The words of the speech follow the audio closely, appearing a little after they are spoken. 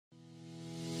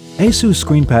ASUS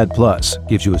ScreenPad Plus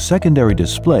gives you a secondary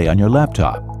display on your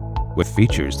laptop with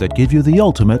features that give you the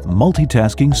ultimate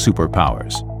multitasking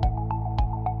superpowers.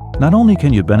 Not only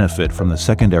can you benefit from the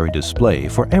secondary display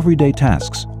for everyday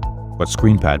tasks, but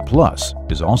ScreenPad Plus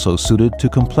is also suited to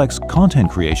complex content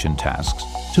creation tasks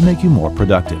to make you more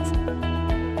productive.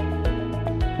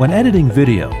 When editing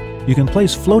video, you can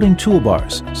place floating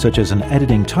toolbars, such as an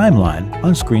editing timeline,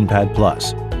 on ScreenPad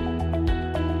Plus.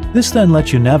 This then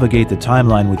lets you navigate the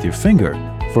timeline with your finger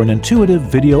for an intuitive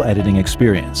video editing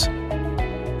experience.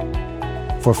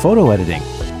 For photo editing,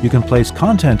 you can place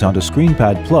content onto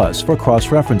ScreenPad Plus for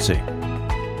cross-referencing.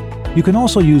 You can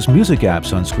also use music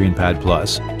apps on ScreenPad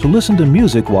Plus to listen to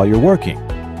music while you're working.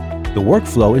 The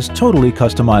workflow is totally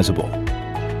customizable.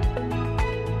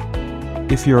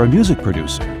 If you're a music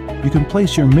producer, you can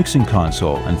place your mixing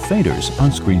console and faders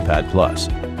on ScreenPad Plus.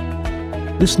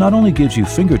 This not only gives you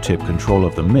fingertip control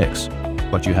of the mix,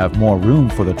 but you have more room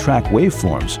for the track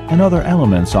waveforms and other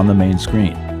elements on the main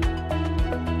screen.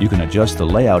 You can adjust the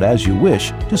layout as you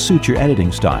wish to suit your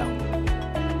editing style.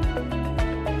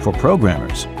 For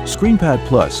programmers, ScreenPad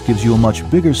Plus gives you a much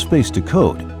bigger space to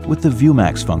code with the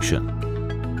ViewMax function.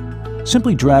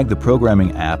 Simply drag the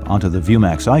programming app onto the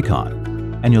ViewMax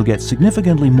icon, and you'll get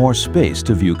significantly more space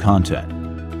to view content.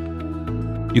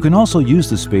 You can also use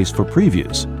the space for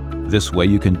previews. This way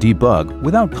you can debug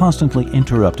without constantly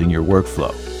interrupting your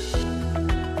workflow.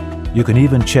 You can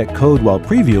even check code while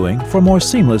previewing for more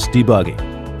seamless debugging.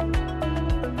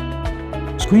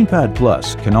 ScreenPad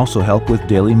Plus can also help with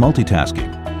daily multitasking.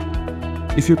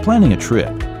 If you're planning a trip,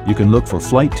 you can look for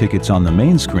flight tickets on the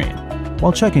main screen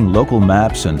while checking local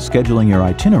maps and scheduling your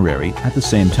itinerary at the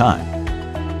same time.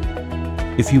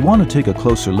 If you want to take a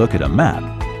closer look at a map,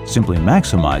 simply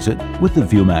maximize it with the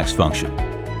ViewMax function.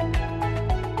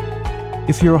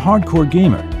 If you're a hardcore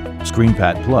gamer,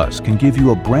 ScreenPad Plus can give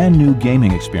you a brand new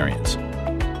gaming experience.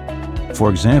 For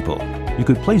example, you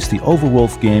could place the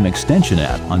Overwolf Game extension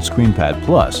app on ScreenPad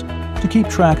Plus to keep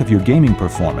track of your gaming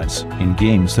performance in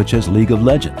games such as League of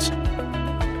Legends.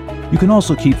 You can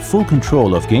also keep full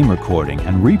control of game recording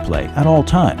and replay at all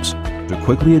times to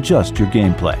quickly adjust your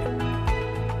gameplay.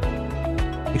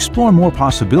 Explore more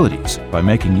possibilities by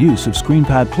making use of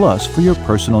ScreenPad Plus for your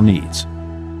personal needs.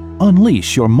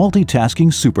 Unleash your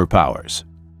multitasking superpowers.